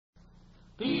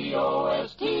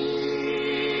P-O-S-T.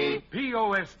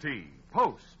 P-O-S-T.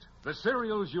 Post. The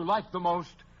cereals you like the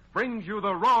most brings you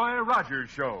the Roy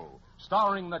Rogers Show,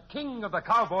 starring the king of the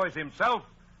cowboys himself,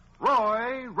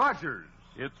 Roy Rogers.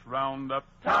 It's roundup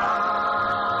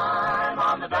Time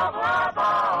on the double R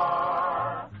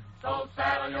bar. So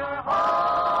saddle your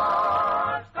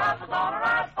horse, 'cause we're gonna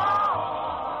ride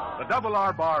far. The Double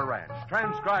R Bar Ranch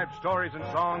transcribed stories and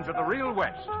songs of the real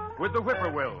West with the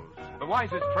Whippoorwills, the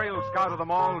wisest trail scout of them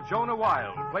all, Jonah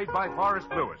Wild, played by Forrest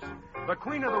Lewis, the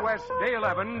Queen of the West, Dale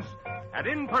Evans, and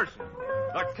in person,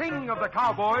 the king of the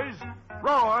cowboys,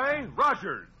 Roy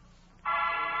Rogers.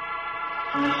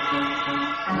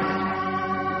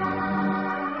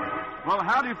 Well,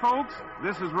 howdy, folks.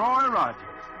 This is Roy Rogers.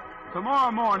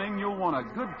 Tomorrow morning, you'll want a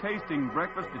good-tasting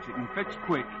breakfast that you can fix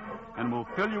quick and will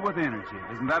fill you with energy.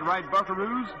 Isn't that right,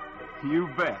 buckaroos? You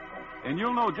bet. And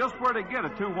you'll know just where to get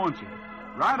it, too, won't you?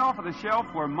 Right off of the shelf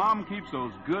where Mom keeps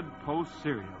those good Post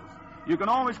cereals. You can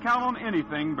always count on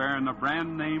anything bearing the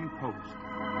brand name Post.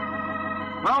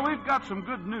 Well, we've got some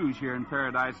good news here in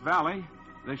Paradise Valley.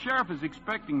 The sheriff is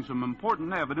expecting some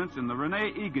important evidence in the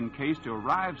Renee Egan case to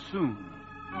arrive soon.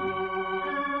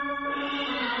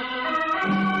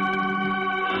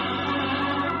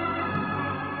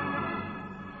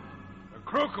 A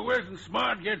crook who isn't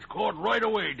smart gets caught right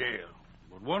away, Dale.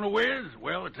 But one who is,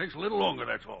 well, it takes a little longer,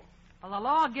 that's all. Well, the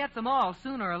law gets them all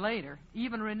sooner or later,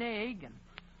 even Renee Egan.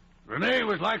 Renee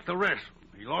was like the rest of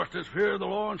them. He lost his fear of the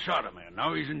law and shot a man.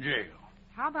 Now he's in jail.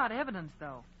 How about evidence,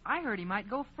 though? I heard he might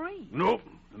go free. Nope.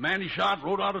 The man he shot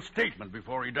wrote out a statement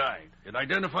before he died. It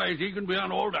identifies Egan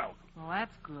beyond all doubt. Well,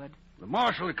 that's good. The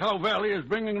marshal at Cow Valley is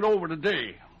bringing it over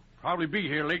today. Probably be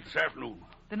here late this afternoon.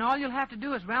 Then all you'll have to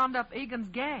do is round up Egan's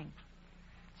gang.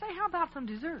 Say, how about some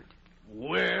dessert?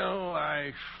 Well,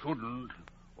 I shouldn't.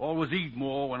 Always eat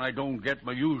more when I don't get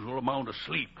my usual amount of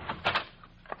sleep.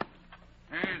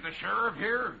 Is the sheriff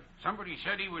here? Somebody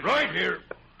said he was... Right here.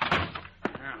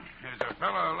 There's a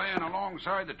fellow laying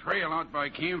alongside the trail out by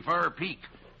Campfire Peak.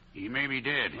 He may be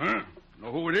dead. Huh?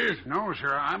 Know who it is? No,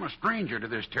 sir. I'm a stranger to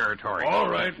this territory. All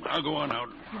right. I'll go on out.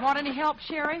 You want any help,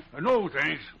 Sheriff? No,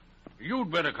 thanks. You'd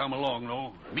better come along,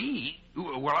 though. Me?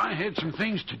 Well, I had some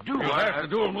things to do. You'll have to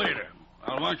do them later.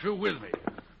 I'll want you with me.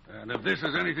 And if this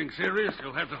is anything serious,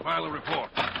 you'll have to file a report.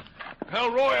 Tell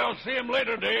Roy I'll see him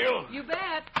later, Dale. You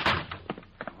bet.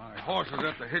 My horse is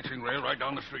at the hitching rail right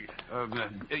down the street.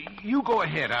 You go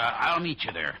ahead. I'll meet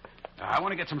you there. I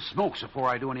want to get some smokes before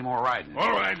I do any more riding.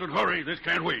 All right, but hurry. This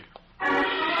can't wait. The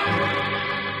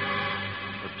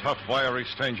tough, wiry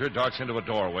stranger darts into a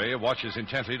doorway, watches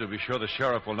intently to be sure the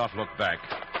sheriff will not look back,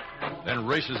 then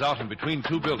races out in between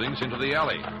two buildings into the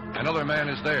alley. Another man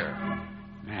is there.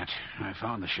 Matt, I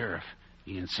found the sheriff.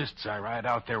 He insists I ride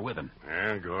out there with him.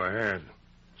 Yeah, go ahead.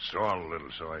 Stall a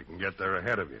little so I can get there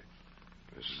ahead of you.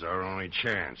 This is our only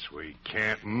chance. We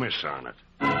can't miss on it.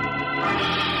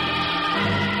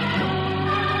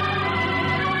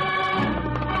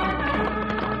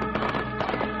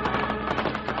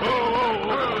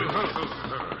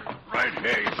 Right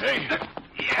here, you say?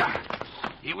 Yeah.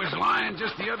 He was lying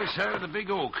just the other side of the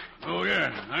big oak. Oh,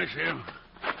 yeah. I see him.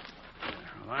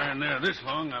 Lying there this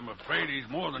long, I'm afraid he's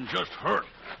more than just hurt.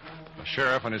 The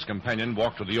sheriff and his companion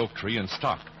walk to the oak tree and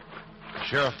stop. The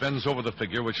sheriff bends over the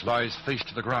figure, which lies face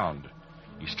to the ground.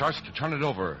 He starts to turn it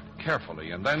over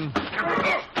carefully, and then...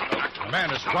 A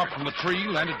man is dropped from the tree,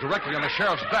 landed directly on the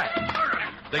sheriff's back.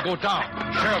 They go down.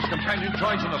 The sheriff's companion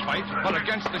joins in the fight, but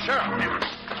against the sheriff.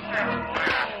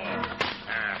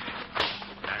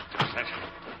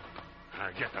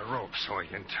 Get the rope so I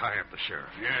can tie up the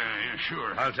sheriff. Yeah,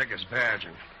 sure. I'll take his badge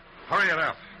and hurry it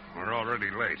up. We're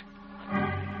already late.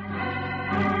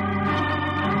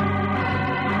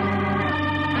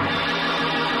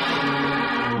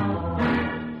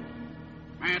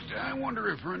 Matt, I wonder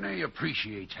if Renee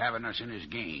appreciates having us in his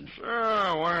gang.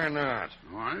 Sure, why not?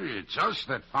 Well, it's us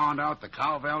that found out the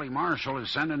Cow Valley Marshal is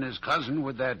sending his cousin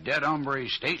with that dead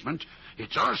hombre's statement.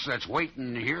 It's us that's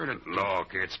waiting here to...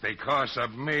 Look, it's because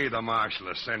of me the marshal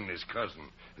is sending his cousin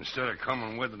instead of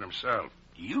coming with it himself.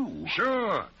 You?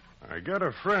 Sure. I got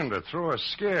a friend to throw a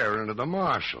scare into the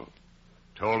marshal.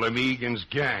 Told him Egan's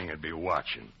gang would be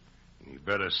watching. And he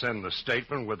better send the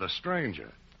statement with a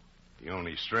stranger. The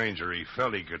only stranger he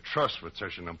felt he could trust with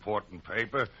such an important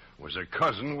paper was a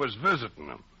cousin was visiting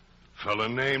him. Fella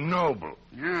named Noble.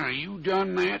 Yeah, you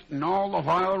done that, and all the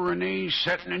while Renee's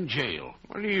sitting in jail.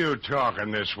 What are you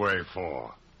talking this way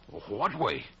for? What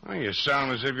way? Well, you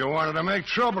sound as if you wanted to make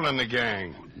trouble in the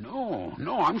gang.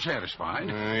 No, I'm satisfied.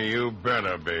 You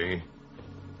better be.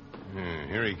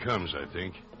 Here he comes, I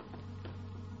think.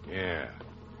 Yeah,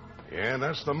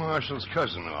 that's the marshal's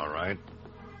cousin, all right.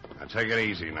 Now, take it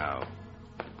easy now.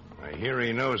 I hear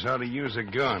he knows how to use a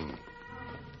gun.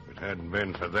 If it hadn't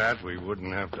been for that, we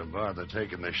wouldn't have to bother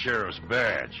taking the sheriff's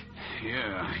badge.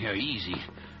 Yeah, easy.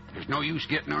 There's no use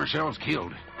getting ourselves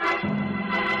killed.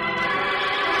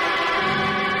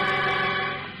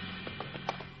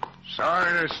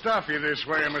 Sorry to stop you this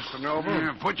way, Mr. Noble.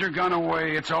 Yeah, put your gun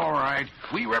away. It's all right.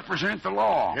 We represent the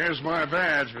law. Here's my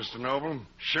badge, Mr. Noble.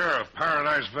 Sheriff,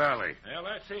 Paradise Valley. Well,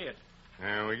 let's see it.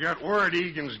 And we got word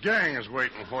Egan's gang is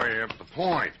waiting for you up the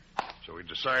point. So we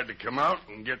decided to come out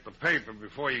and get the paper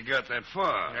before you got that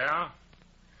far. Yeah?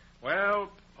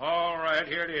 Well, all right,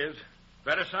 here it is.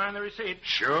 Better sign the receipt.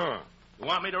 Sure. You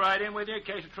want me to ride in with you in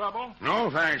case of trouble?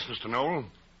 No, thanks, Mr. Noble.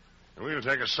 We'll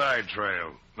take a side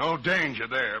trail. No danger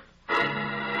there.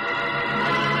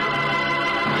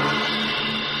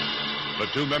 The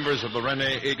two members of the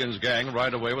Rene Egan's gang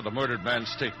ride away with the murdered man's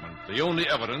statement, the only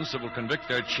evidence that will convict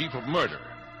their chief of murder.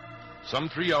 Some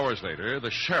 3 hours later, the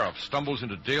sheriff stumbles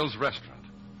into Dale's restaurant.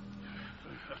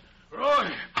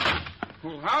 Roy!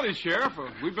 Well, howdy, Sheriff.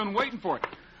 We've been waiting for it.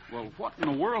 Well, what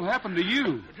in the world happened to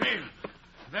you? Dale,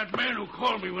 that man who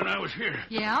called me when I was here.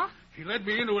 Yeah? He led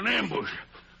me into an ambush.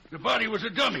 The body was a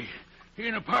dummy. He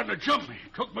and a partner jumped me,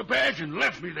 took my badge, and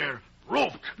left me there,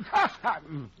 roped.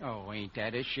 Oh, ain't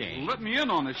that a shame? Let me in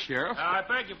on this, Sheriff. I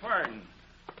beg your pardon.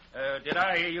 Did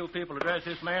I hear you people address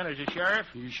this man as a sheriff?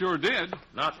 You sure did.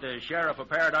 Not the sheriff of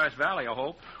Paradise Valley, I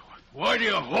hope. Why do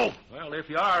you hope? Well, if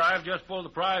you are, I've just pulled the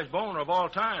prize boner of all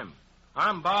time.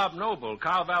 I'm Bob Noble,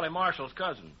 Cow Valley Marshal's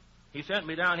cousin. He sent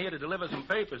me down here to deliver some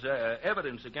papers,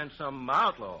 evidence against some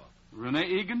outlaw. Rene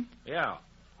Egan? Yeah.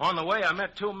 On the way, I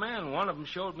met two men. One of them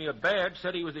showed me a badge,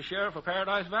 said he was the sheriff of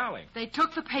Paradise Valley. They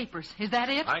took the papers. Is that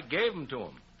it? I gave them to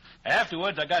him.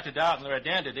 Afterwards, I got to doubting their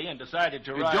identity and decided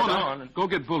to ride Jonah, on. And... go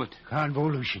get Bullet.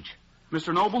 Convolutions.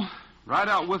 Mr. Noble, ride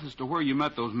out with us to where you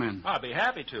met those men. I'll be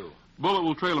happy to. Bullet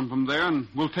will trail them from there, and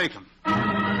we'll take them. All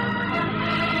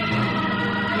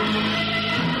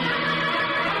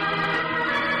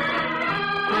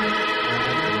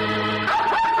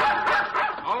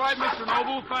right, Mr.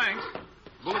 Noble, thanks.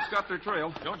 Bullet's got their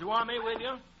trail. Don't you want me with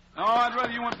you? No, I'd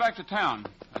rather you went back to town.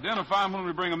 Identify them when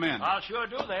we bring them in. I'll sure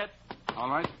do that. All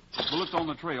right. Bullet's on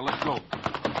the trail. Let's go.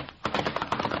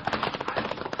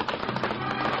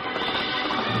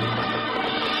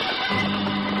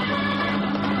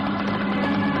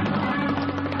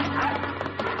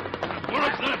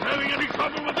 Bullet's not having any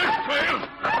trouble with this trail.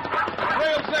 The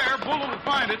trail's there. Bullet will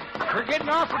find it. We're getting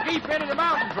awful deep into the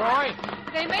mountains, Roy.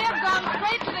 They may have gone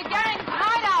straight to the gang's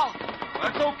hideout.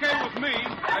 That's okay with me.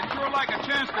 I'd sure like a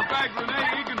chance to bag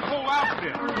Rene Egan's whole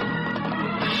outfit.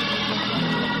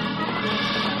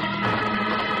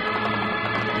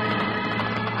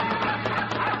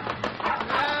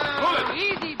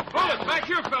 Easy. Bullet, back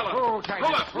here, fella. Oh, tight.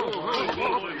 Pull up.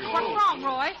 What's wrong,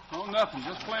 Roy? Oh, nothing.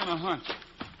 Just playing a hunch.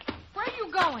 Where are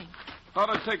you going? Thought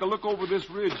I'd take a look over this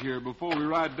ridge here before we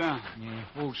ride down. Yeah,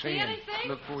 won't say See anything. anything?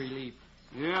 Look before you leave.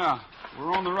 Yeah,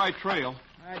 we're on the right trail.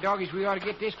 All right, doggies, we ought to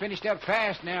get this finished up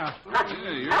fast now.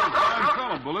 Yeah, you're a fine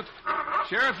fellow, Bullet.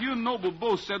 Sheriff, you and Noble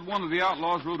both said one of the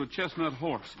outlaws rode a chestnut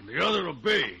horse. The other a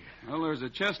bay. Well, there's a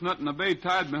chestnut and a bay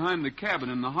tied behind the cabin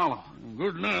in the hollow.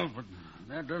 Good enough, but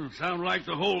that doesn't sound like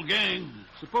the whole gang.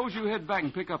 Suppose you head back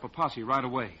and pick up a posse right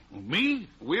away. Well, me?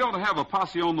 We ought to have a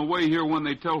posse on the way here when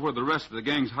they tell where the rest of the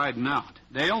gang's hiding out.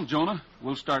 Dale, Jonah,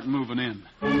 we'll start moving in.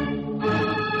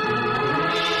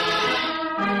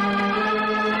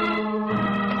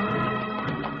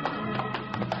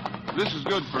 This is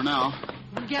good for now.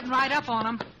 We're getting right up on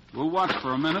them. We'll watch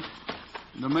for a minute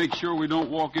to make sure we don't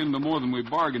walk into more than we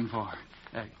bargained for.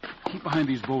 Keep behind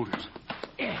these boulders.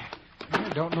 Yeah. Well,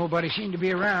 don't nobody seem to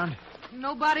be around.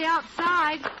 Nobody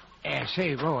outside.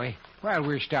 Say, Roy, while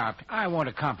we're stopped, I want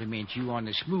to compliment you on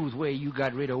the smooth way you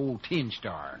got rid of old Tin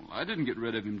Star. Well, I didn't get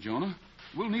rid of him, Jonah.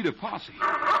 We'll need a posse.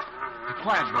 Be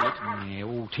quiet, Bullet. Yeah,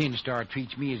 old Tin Star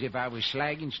treats me as if I was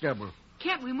slagging stubble.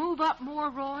 Can't we move up more,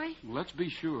 Roy? Well, let's be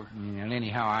sure. Well,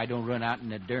 anyhow, I don't run out in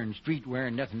the darn street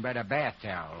wearing nothing but a bath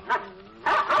towel.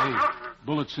 Hey,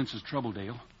 Bullet senses trouble,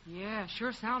 Dale. Yeah,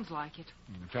 sure sounds like it.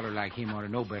 A feller like him ought to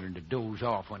know better than to doze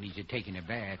off when he's taking a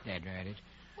bath, that right it.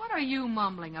 What are you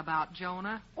mumbling about,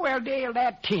 Jonah? Well, Dale,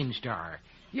 that Tin Star.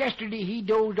 Yesterday he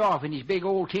dozed off in his big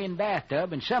old tin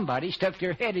bathtub, and somebody stuck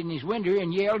their head in his window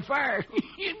and yelled fire.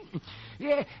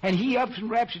 Yeah, and he ups and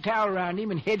wraps a towel around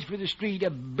him and heads for the street, a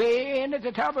baying at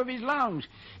the top of his lungs.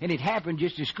 And it happened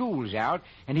just as school was out,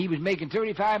 and he was making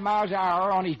 35 miles an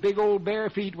hour on his big old bare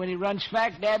feet when he run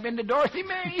smack dab into Dorothy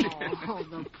May. Oh,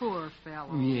 the poor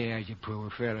fellow. Yeah, you poor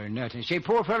fella, nothing. Say,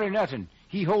 poor fella, nothing.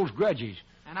 He holds grudges.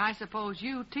 And I suppose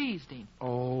you teased him.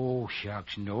 Oh,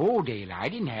 shucks, no, Dale. I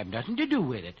didn't have nothing to do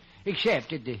with it.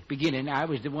 Except at the beginning, I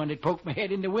was the one that poked my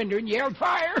head in the window and yelled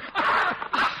fire.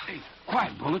 Hey,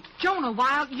 quiet, Bullet. Jonah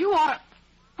Wild, you ought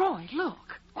to... Roy,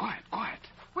 look. Quiet.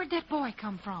 Where'd that boy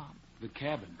come from? The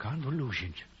cabin.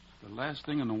 Convolutions. The last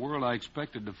thing in the world I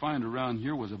expected to find around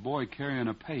here was a boy carrying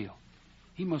a pail.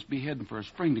 He must be heading for a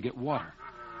spring to get water.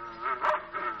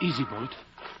 Easy, Bullet.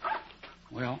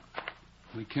 Well,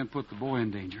 we can't put the boy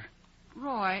in danger.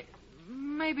 Roy,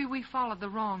 maybe we followed the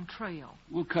wrong trail.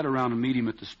 We'll cut around and meet him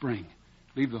at the spring.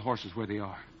 Leave the horses where they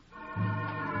are.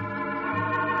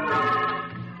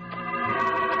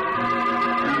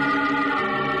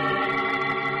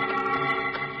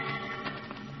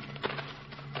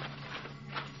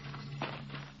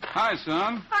 Hi,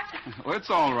 son. Oh, it's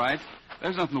all right.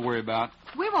 There's nothing to worry about.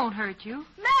 We won't hurt you.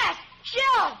 Mac!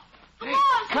 Shell! The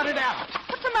law's Cut here. it out.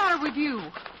 What's the matter with you?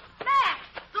 Mac!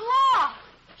 The law!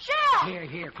 Shell!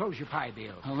 Here, close your pie,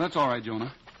 Bill. Oh, that's all right,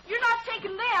 Jonah. You're not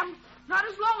taking them. Not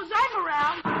as long as I'm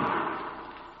around.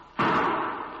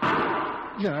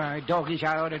 Doggies,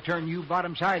 I ought to turn you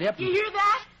bottom side up. You hear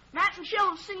that? Matt and Shell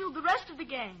have signaled the rest of the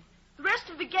gang. The rest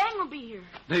of the gang will be here.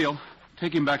 Dale,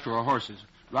 take him back to our horses.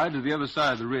 Ride to the other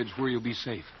side of the ridge where you'll be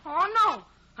safe. Oh, no.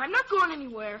 I'm not going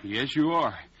anywhere. Yes, you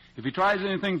are. If he tries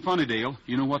anything funny, Dale,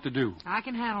 you know what to do. I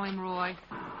can handle him, Roy.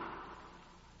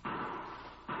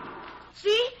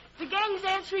 See? The gang's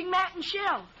answering Matt and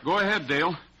Shell. Go ahead,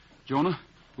 Dale. Jonah,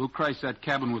 we'll crash that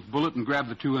cabin with Bullet and grab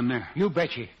the two in there. You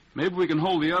betcha. Maybe we can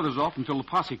hold the others off until the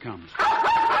posse comes.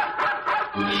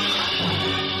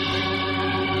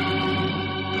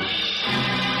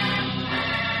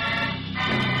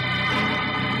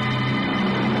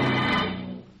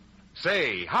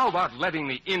 Say, how about letting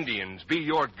the Indians be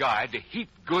your guide to heap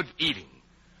good eating?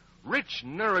 Rich,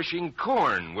 nourishing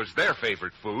corn was their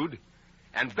favorite food.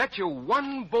 And bet you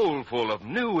one bowlful of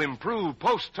new, improved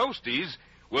Post Toasties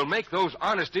will make those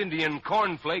honest Indian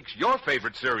cornflakes your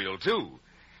favorite cereal, too.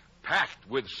 Packed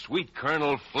with sweet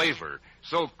kernel flavor,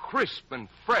 so crisp and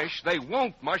fresh they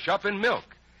won't mush up in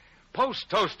milk. Post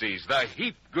Toasties, the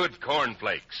heap good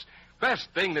cornflakes.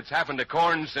 Best thing that's happened to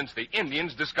corn since the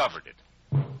Indians discovered it.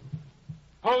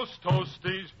 Post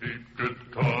Toasties, heap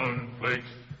good cornflakes.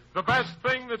 The best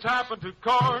thing that's happened to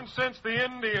corn since the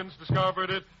Indians discovered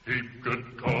it. Heap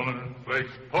good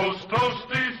cornflakes. Post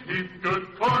Toasties, heap good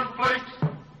cornflakes.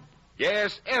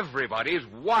 Yes, everybody's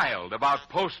wild about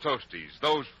Post Toasties,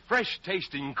 those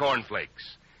fresh-tasting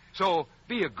cornflakes. So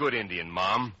be a good Indian,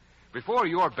 Mom. Before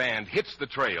your band hits the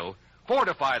trail,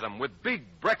 fortify them with big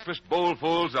breakfast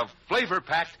bowlfuls of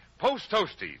flavor-packed Post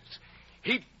Toasties.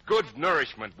 Heap good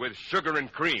nourishment with sugar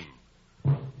and cream.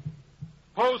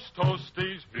 Post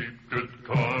Toasties, heap good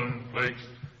cornflakes.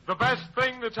 The best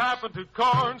thing that's happened to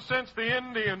corn since the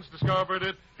Indians discovered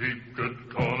it. Heap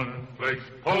good cornflakes.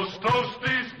 Post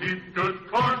Toasties, heap good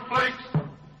cornflakes.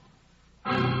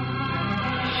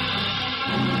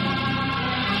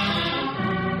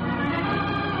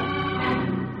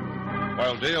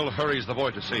 While Dale hurries the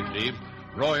boy to safety,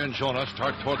 Roy and Jonah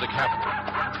start toward the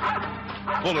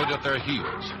cabin. Bullet at their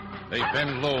heels. They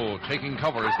bend low, taking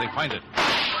cover as they find it.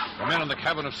 The men in the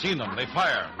cabin have seen them. They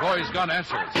fire. Roy's gun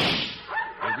answers.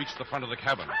 They reach the front of the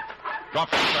cabin.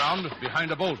 Drop to the ground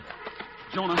behind a boulder.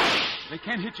 Jonah, they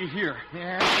can't hit you here.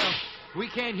 Yeah, well, we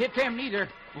can't hit them neither.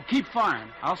 Well, keep firing.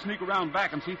 I'll sneak around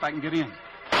back and see if I can get in.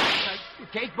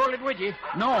 Take Bullet with you.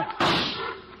 No.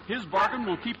 His barking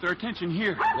will keep their attention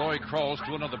here. Roy crawls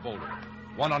to another boulder.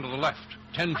 One on to the left,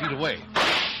 10 feet away,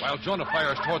 while Jonah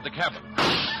fires toward the cabin.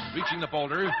 Reaching the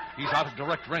boulder, he's out of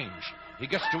direct range. He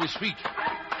gets to his feet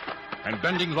and,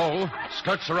 bending low,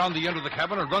 skirts around the end of the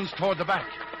cabin and runs toward the back.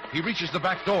 He reaches the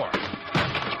back door.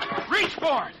 Reach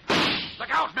for it!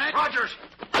 Look out, Mac! Rogers!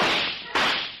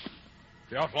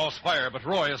 The outlaws fire, but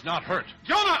Roy is not hurt.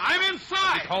 Jonah, I'm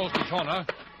inside! He calls to Jonah.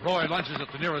 Roy lunges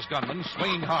at the nearest gunman,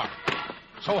 swinging hard.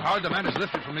 So hard the man is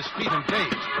lifted from his feet and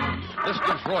dazed. This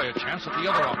gives Roy a chance at the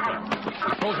other outlaw.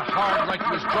 He throws a hard right to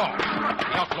his jaw.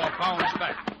 The outlaw bounds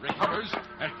back, recovers,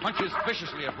 and punches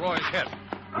viciously at Roy's head.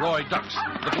 Roy ducks.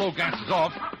 The blow glances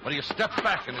off, but he steps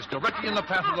back and is directly in the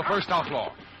path of the first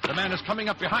outlaw. The man is coming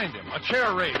up behind him, a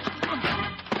chair raised.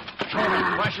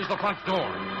 Jonah flashes the front door.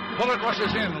 Bullet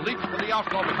rushes in, leaps for the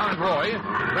outlaw behind Roy,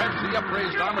 grabs the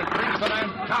upraised arm and brings the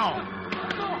man down.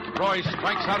 Roy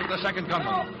strikes out at the second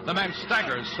gunman. The man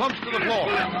staggers, slumps to the floor.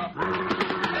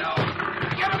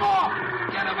 Get him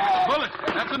off! Get him off! Bullet,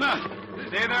 that's enough.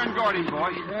 Stay there and guard him,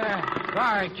 boy.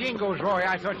 By jingoes, Roy,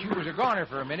 I thought you was a goner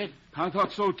for a minute. I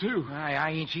thought so, too.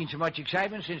 I ain't seen so much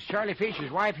excitement since Charlie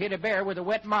Fisher's wife hit a bear with a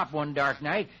wet mop one dark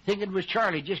night, thinking it was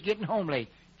Charlie just getting home late.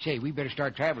 Say, we better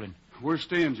start traveling. We're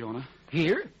staying, Jonah.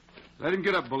 Here? Let him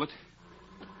get up, Bullet.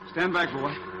 Stand back,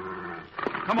 boy.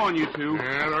 Come on, you two.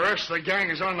 Yeah, the rest of the gang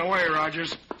is on the way,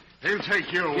 Rogers. He'll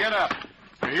take you. Get up.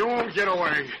 You won't get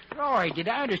away. Roy, did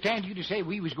I understand you to say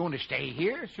we was going to stay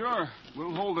here? Sure.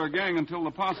 We'll hold our gang until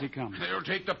the posse comes. They'll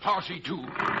take the posse, too.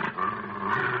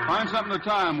 Find something to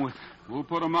tie 'em with. We'll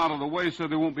put 'em out of the way so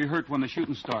they won't be hurt when the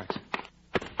shooting starts.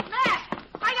 Matt,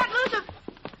 I got loose of...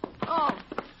 Oh,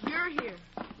 you're here.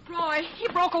 Roy, he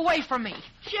broke away from me.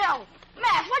 Shell,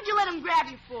 Matt, what'd you let him grab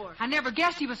you for? I never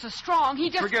guessed he was so strong.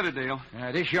 He just... Forget it, Dale.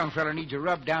 This young fella needs a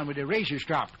rub down with a razor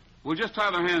strop. We'll just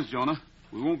tie their hands, Jonah.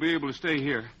 We won't be able to stay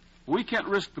here. We can't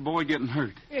risk the boy getting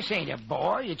hurt. This ain't a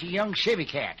boy. It's a young civic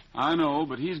cat. I know,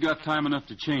 but he's got time enough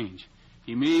to change.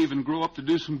 He may even grow up to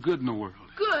do some good in the world.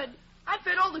 Good? I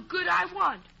fed all the good I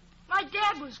want. My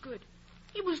dad was good.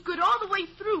 He was good all the way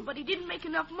through, but he didn't make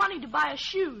enough money to buy us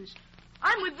shoes.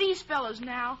 I'm with these fellows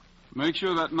now. Make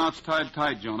sure that knot's tied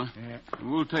tight, Jonah. Yeah.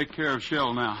 And we'll take care of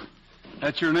Shell now.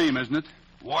 That's your name, isn't it?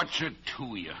 What's it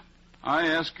to you? I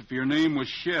asked if your name was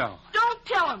Shell. Don't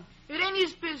tell him. It ain't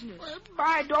his business.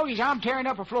 By doggies, I'm tearing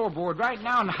up a floorboard right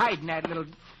now and hiding that little...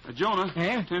 Jonah,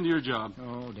 Eh? tend to your job.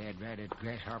 Oh, Dad, ratted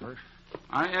grasshoppers.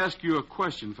 I ask you a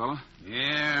question, fella.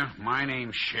 Yeah, my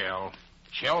name's Shell.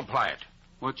 Shell Platt.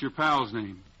 What's your pal's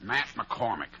name? Matt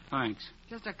McCormick. Thanks.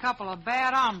 Just a couple of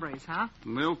bad hombres, huh?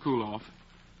 They'll cool off.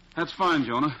 That's fine,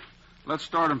 Jonah. Let's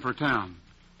start 'em for town.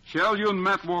 Shell, you and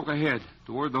Matt walk ahead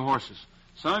toward the horses.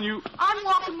 Son, you... I'm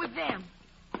walking with them.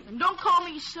 And don't call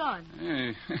me son.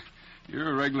 Hey, you're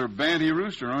a regular banty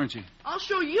rooster, aren't you? I'll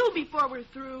show you before we're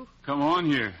through. Come on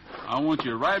here. I want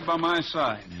you right by my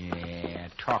side. Yeah,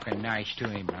 talking nice to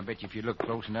him. I bet you if you look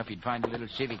close enough, you'd find the little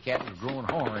civic cat with growing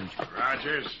horns.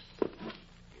 Rogers,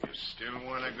 you still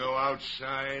want to go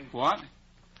outside? What?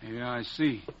 Yeah, I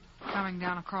see. Coming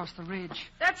down across the ridge.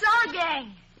 That's our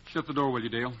gang. Shut the door, will you,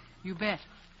 Dale? You bet.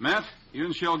 Matt, you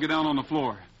and Shell get down on the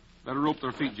floor. Better rope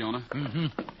their feet, Jonah.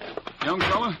 Mm-hmm. Young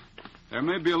fella, there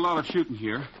may be a lot of shooting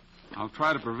here. I'll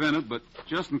try to prevent it, but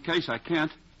just in case I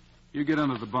can't, you get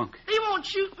under the bunk. They won't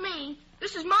shoot me.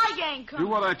 This is my gang coming.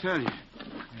 Do what I tell you.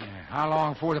 Yeah, how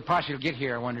long before the posse will get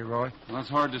here, I wonder, Roy? Well, that's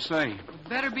hard to say. It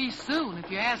better be soon,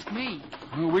 if you ask me.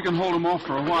 Well, we can hold them off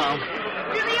for a while.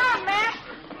 Here they are, Matt.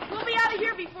 We'll be out of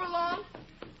here before long.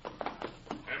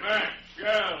 Hey, Matt,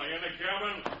 Shell, you in the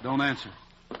cabin? Don't answer.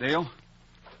 Dale,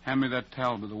 hand me that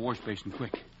towel to the wash basin,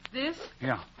 quick. This?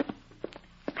 Yeah.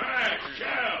 Matt,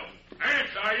 Shell,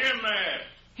 answer, are you in there?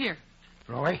 Here.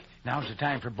 Roy, now's the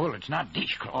time for bullets, not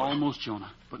dishcloth. Almost,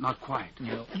 Jonah, but not quite.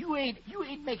 You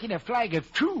ain't making a flag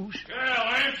of truce. Shell,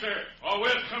 answer, or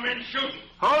we'll come in shooting.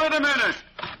 Hold it a minute.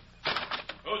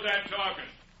 Who's that talking?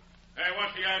 Hey,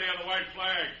 what's the idea of the white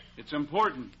flag? It's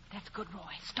important. That's good,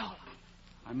 Roy. Stalin.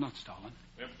 I'm not stalling.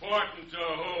 Important to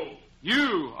who?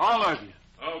 You, all of you.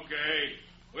 Okay.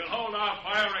 We'll hold our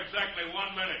fire exactly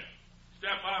 1 minute.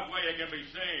 Step out where you can be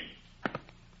seen.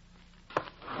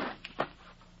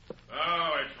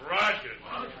 Oh, it's Rogers.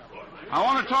 I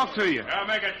want to talk to you. Now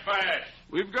make it fast.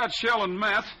 We've got Shell and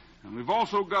Matt, and we've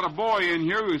also got a boy in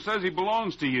here who says he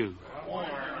belongs to you.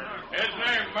 His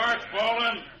name Mark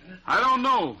Boland. I don't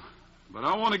know, but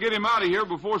I want to get him out of here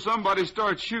before somebody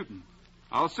starts shooting.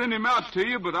 I'll send him out to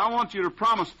you, but I want you to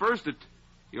promise first that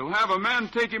you'll have a man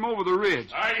take him over the ridge.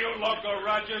 Are you loco,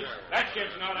 Rogers? That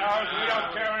kid's not ours. We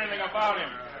don't care anything about him.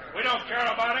 We don't care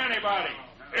about anybody.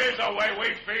 Here's the way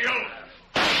we feel.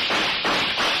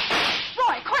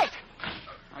 Roy, quick!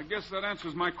 I guess that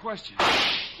answers my question.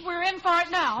 We're in for it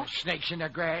now. Snakes in the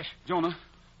grass. Jonah,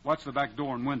 watch the back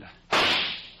door and window.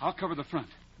 I'll cover the front.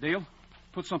 Dale,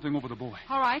 put something over the boy.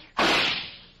 All right.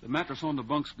 The mattress on the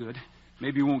bunk's good.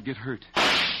 Maybe he won't get hurt.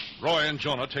 Roy and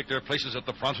Jonah take their places at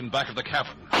the front and back of the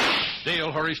cabin.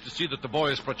 Dale hurries to see that the boy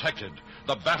is protected.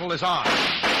 The battle is on.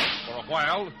 For a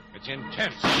while, it's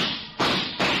intense.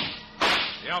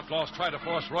 The outlaws try to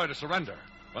force Roy to surrender.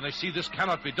 When they see this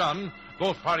cannot be done,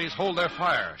 both parties hold their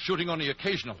fire, shooting only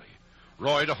occasionally.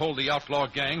 Roy to hold the outlaw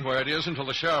gang where it is until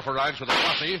the sheriff arrives with a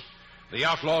posse. The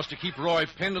outlaws to keep Roy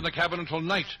pinned in the cabin until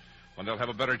night, when they'll have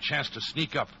a better chance to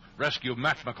sneak up, rescue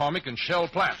Matt McCormick and Shell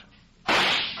Platt.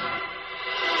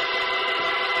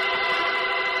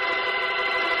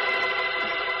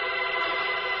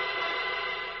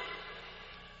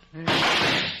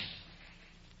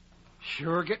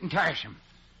 Sure getting tiresome.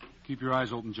 Keep your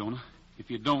eyes open, Jonah. If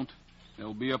you don't,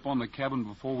 they'll be up on the cabin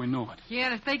before we know it. Yeah,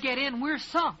 and if they get in, we're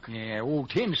sunk. Yeah, old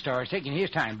Tin Star's taking his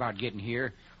time about getting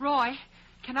here. Roy,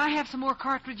 can I have some more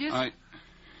cartridges?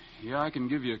 Yeah, I can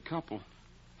give you a couple.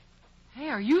 Hey,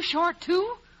 are you short,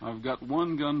 too? I've got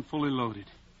one gun fully loaded.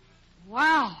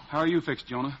 Wow. How are you fixed,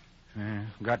 Jonah?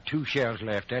 Got 2 shells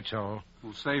left, that's all.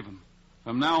 We'll save them.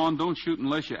 From now on, don't shoot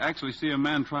unless you actually see a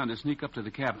man trying to sneak up to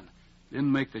the cabin.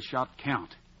 Then make the shot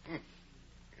count. In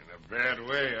a bad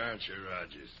way, aren't you,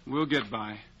 Rogers? We'll get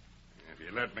by. If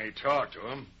you let me talk to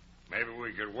him, maybe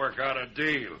we could work out a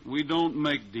deal. We don't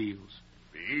make deals.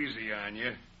 Be easy on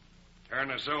you.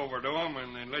 Turn us over to him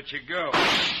and then let you go.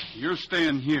 You're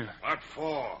staying here. What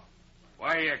for?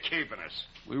 Why are you keeping us?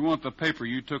 We want the paper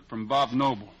you took from Bob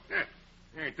Noble.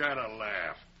 Ain't that a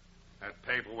laugh? That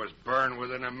paper was burned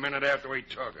within a minute after we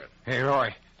took it. Hey,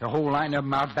 Roy, the whole line of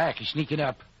them out back is sneaking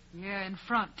up. Yeah, in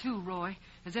front, too, Roy,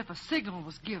 as if a signal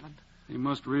was given. They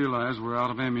must realize we're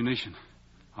out of ammunition.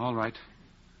 All right.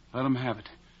 Let them have it.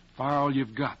 Fire all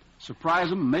you've got. Surprise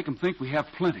them and make them think we have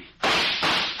plenty.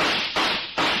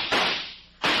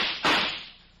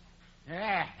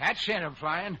 Yeah, that sent them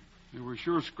flying. They were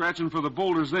sure scratching for the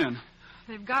boulders then.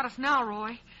 They've got us now,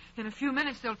 Roy. In a few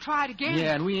minutes, they'll try it again.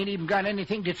 Yeah, and we ain't even got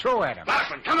anything to throw at them.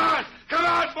 Blackman, come on! Come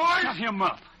on, boys! Shut him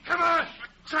up. Come on!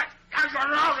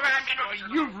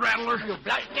 You rattler. You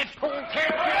blasted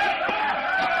polecat.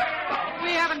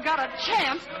 We haven't got a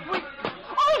chance.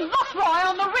 Oh, look, Roy,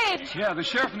 on the ridge. Yeah, the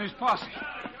sheriff and his posse.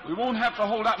 We won't have to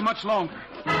hold out much longer.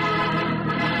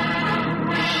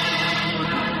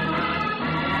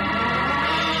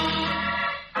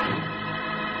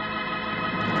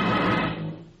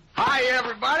 Hi,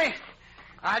 everybody.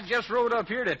 I just rode up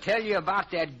here to tell you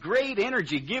about that great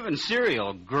energy-giving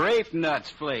cereal, Grape Nuts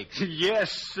Flakes.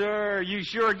 Yes, sir. You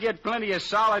sure get plenty of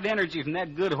solid energy from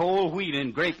that good whole wheat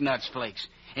in Grape Nuts Flakes.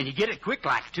 And you get it quick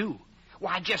like, too.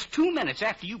 Why, just 2 minutes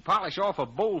after you polish off a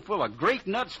bowl full of Grape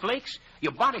Nuts Flakes,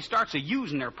 your body starts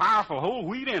a-using their powerful whole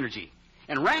wheat energy.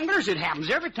 And Wranglers, it happens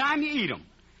every time you eat them.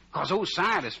 'Cause those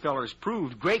scientist fellers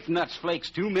proved Grape Nuts Flakes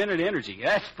 2-minute energy,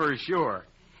 that's for sure.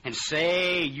 And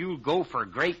say, you go for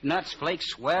Grape Nuts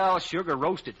Flakes swell sugar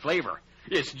roasted flavor.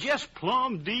 It's just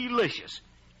plumb delicious.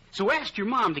 So ask your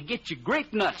mom to get you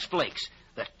Grape Nuts Flakes,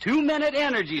 the 2-minute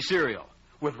energy cereal,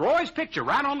 with Roy's picture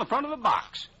right on the front of the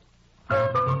box.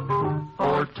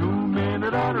 For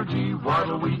 2-minute energy,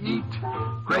 what'll we eat?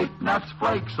 Grape Nuts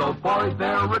Flakes, oh boy,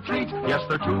 they're a treat. Yes,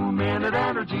 their 2-minute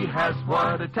energy has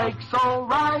what it takes. So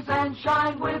rise and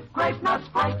shine with Grape Nuts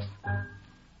Flakes.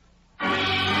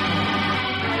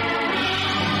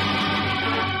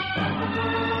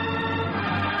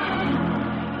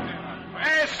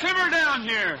 Simmer down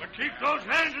here. But keep those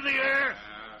hands in the air.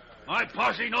 My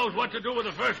posse knows what to do with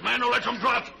the first man who lets them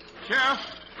drop. Sheriff,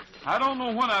 I don't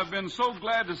know when I've been so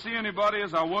glad to see anybody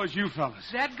as I was you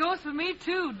fellas. That goes for me,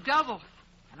 too, double.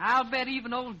 And I'll bet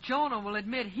even old Jonah will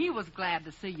admit he was glad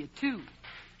to see you, too.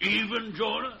 Even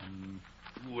Jonah?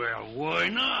 Well, why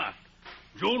not?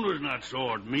 Jonah's not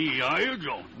sore at me, are you,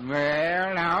 Jonah?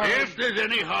 Well, now... If there's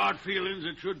any hard feelings,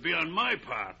 it should be on my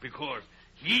part, because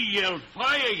he yelled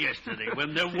fire yesterday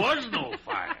when there was no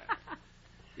fire.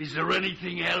 Is there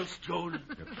anything else, Jonah?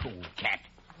 The polecat.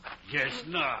 Guess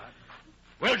not.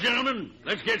 Well, gentlemen,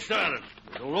 let's get started.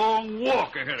 There's a long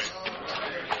walk ahead of us.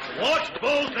 Watch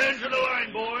both ends of the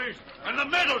line, boys, and the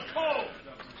middle, too.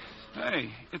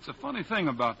 Hey, it's a funny thing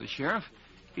about the sheriff.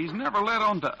 He's never let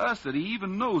on to us that he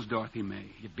even knows Dorothy May.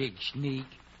 You big sneak.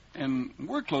 And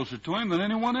we're closer to him than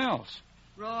anyone else.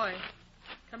 Roy,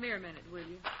 come here a minute, will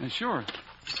you? Sure.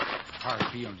 Hard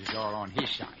feelings is all on his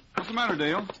side. What's the matter,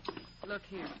 Dale? Look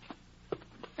here.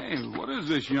 Hey, what is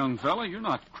this, young fella? You're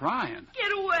not crying.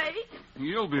 Get away.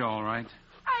 You'll be all right.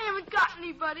 I haven't got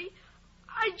anybody.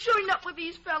 I joined up with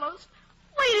these fellows,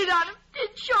 waited on them,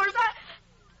 did chores,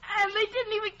 and they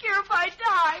didn't even care if I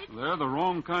died. They're the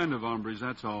wrong kind of hombres,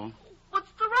 that's all.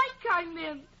 What's the right kind,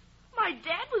 then? My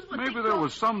dad was what Maybe they there called...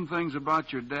 was some things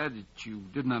about your dad that you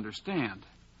didn't understand.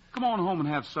 Come on home and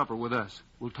have supper with us.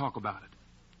 We'll talk about it.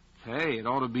 Hey, it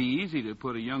ought to be easy to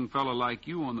put a young fellow like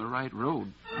you on the right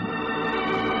road.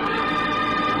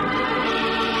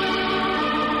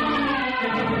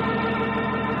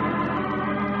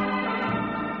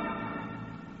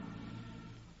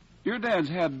 Your dad's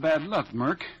had bad luck,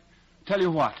 Merc. Tell you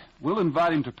what, we'll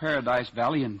invite him to Paradise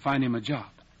Valley and find him a job.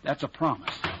 That's a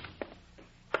promise.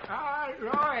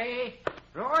 Roy.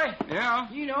 Roy? Yeah?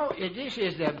 You know, this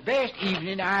is the best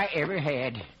evening I ever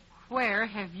had. Where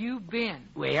have you been?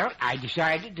 Well, I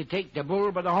decided to take the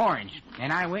bull by the horns,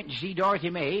 and I went to see Dorothy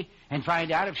May and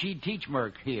find out if she'd teach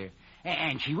Merc here.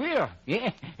 And she will.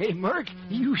 Yeah. Hey, Murk,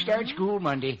 you start school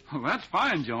Monday. Well, that's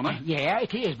fine, Jonah. Yeah,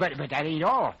 it is, but that ain't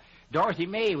all. Dorothy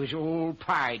May was old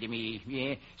pie to me.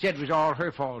 Yeah, said it was all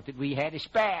her fault that we had a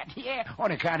spat. Yeah,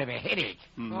 on account of a headache.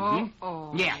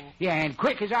 Oh. Yeah, and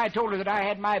quick as I told her that I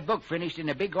had my book finished and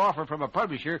a big offer from a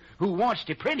publisher who wants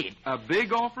to print it. A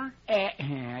big offer?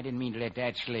 I didn't mean to let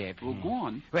that slip. Well, go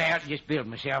on. Well, just build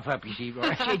myself up, you see,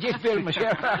 Roy. Just build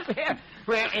myself up.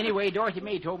 Well, anyway, Dorothy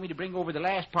May told me to bring over the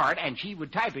last part, and she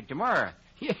would type it tomorrow.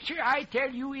 Yes, sir, I tell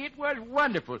you, it was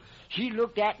wonderful. She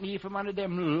looked at me from under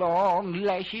them long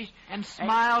lashes. And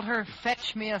smiled her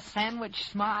fetch-me-a-sandwich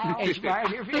smile. And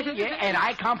smiled her face, yeah. And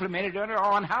I complimented her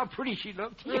on how pretty she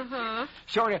looked.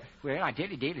 Sort of, well, I tell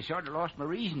you, Dale, I sort of lost my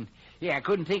reason. Yeah, I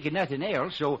couldn't think of nothing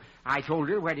else, so I told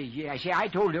her what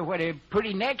a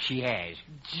pretty neck she has.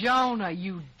 Jonah,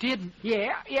 you didn't.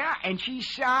 Yeah, and she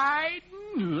sighed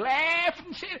and laughed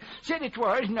and said it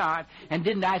was not. And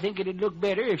didn't I think it'd look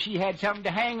better if she had something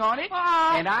to hang on it?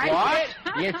 And I said,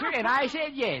 yes, sir, and I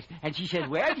said yes. And she said,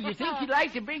 well, do you think you'd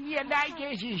like to bring me a night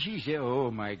guest? And she said,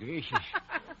 oh, my gracious.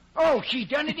 Oh, she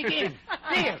done it again.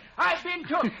 Dale, I've been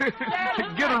took.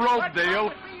 Get a rope,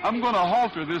 Dale. I'm going to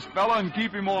halter this fella and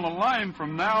keep him on a line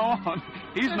from now on.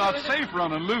 He's not safe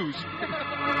running loose.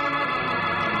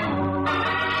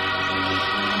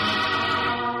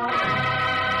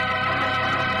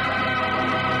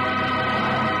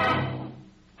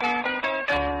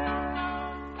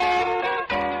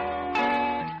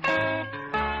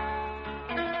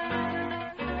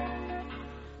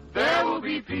 There will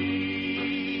be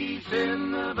peace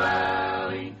in the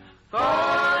valley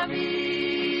for me.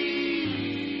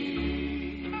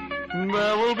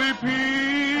 There will be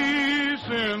peace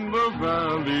in the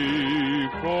valley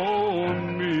for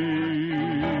me.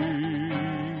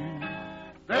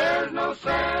 There's no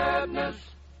sadness,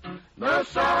 no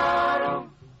sorrow,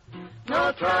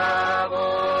 no trouble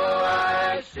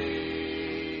I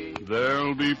see.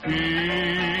 There'll be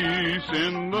peace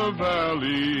in the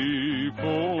valley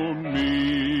for me.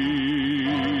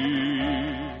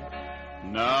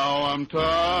 Now I'm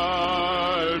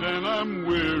tired and I'm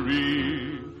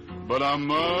weary, but I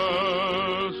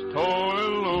must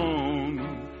toil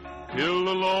on till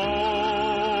the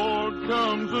Lord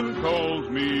comes and calls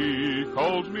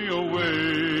me away.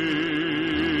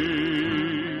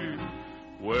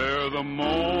 Where the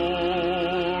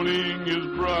morning is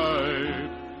bright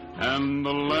and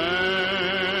the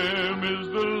Lamb is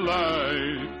the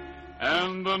light,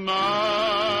 and the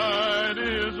night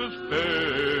is as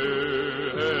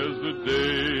fair as the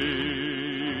day.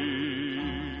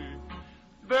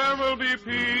 There will be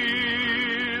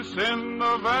peace in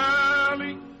the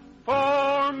valley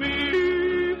for me.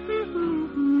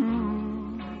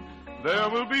 There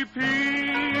will be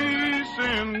peace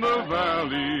in the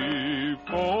valley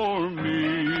for me.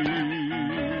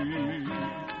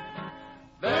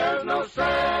 There's no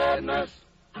sadness,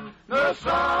 no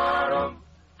sorrow,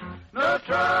 no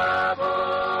trouble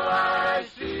I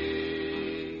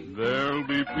see. There'll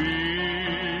be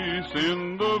peace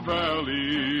in the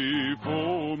valley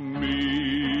for me.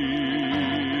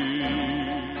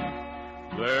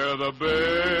 There the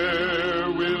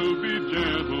bear will be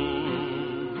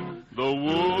gentle, the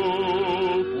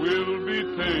wolf will be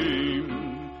tame,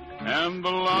 and the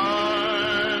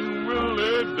lion will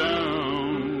lay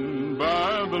down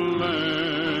by the lamb.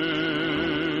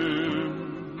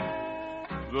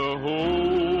 The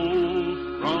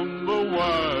host from the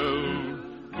wild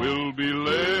will be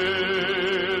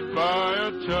led by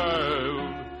a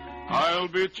child. I'll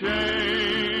be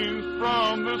changed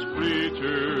from this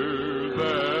creature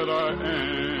that I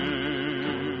am.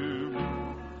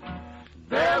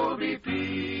 There will be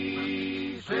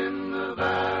peace in the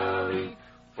valley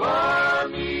for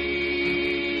me.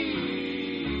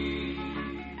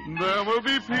 There will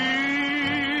be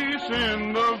peace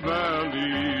in the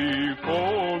valley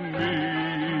for me.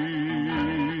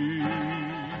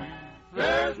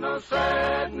 There's no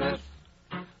sadness,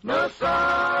 no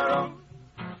sorrow,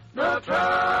 no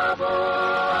trouble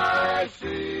I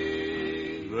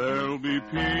see. There'll be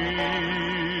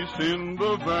peace in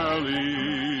the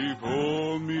valley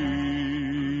for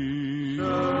me.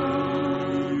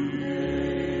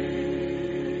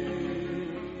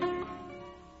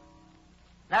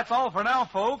 That's all for now,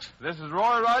 folks. This is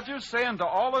Roy Rogers saying to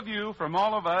all of you from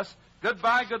all of us,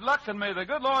 goodbye, good luck, and may the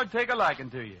good Lord take a liking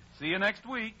to you. See you next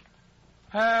week.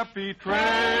 Happy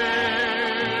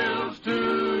trails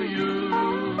to you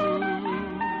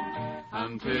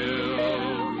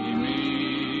until we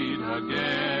meet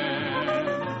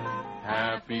again.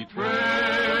 Happy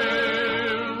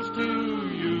trails to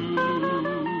you.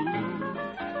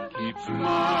 Keep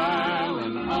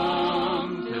smiling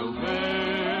until then.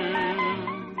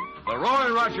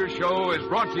 Rogers Show is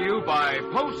brought to you by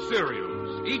Post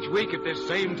Cereals, each week at this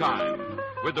same time,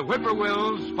 with the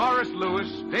Whippoorwills, Forrest Lewis,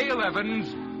 Dale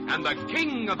Evans, and the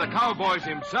king of the cowboys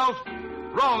himself,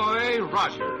 Roy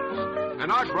Rogers. An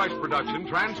Art Bright production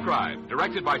transcribed,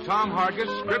 directed by Tom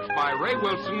Hargis, script by Ray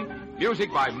Wilson,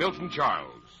 music by Milton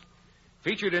Charles.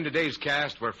 Featured in today's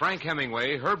cast were Frank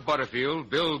Hemingway, Herb Butterfield,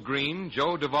 Bill Green,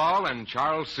 Joe Duvall, and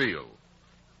Charles Seal.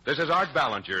 This is Art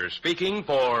Ballinger speaking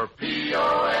for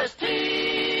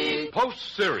P.O.S.T.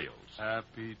 Post Cereals.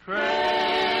 Happy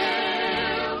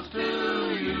trails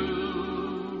to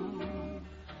you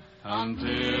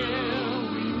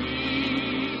until we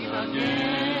meet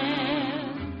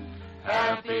again.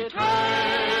 Happy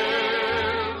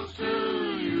trails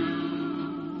to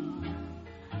you.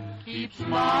 Keep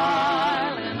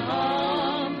smiling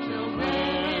until then.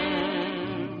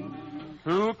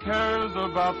 Who cares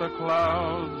about the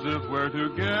clouds if we're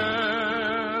together?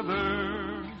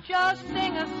 Just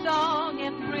sing a song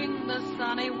and bring the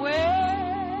sunny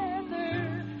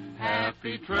weather.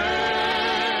 Happy trails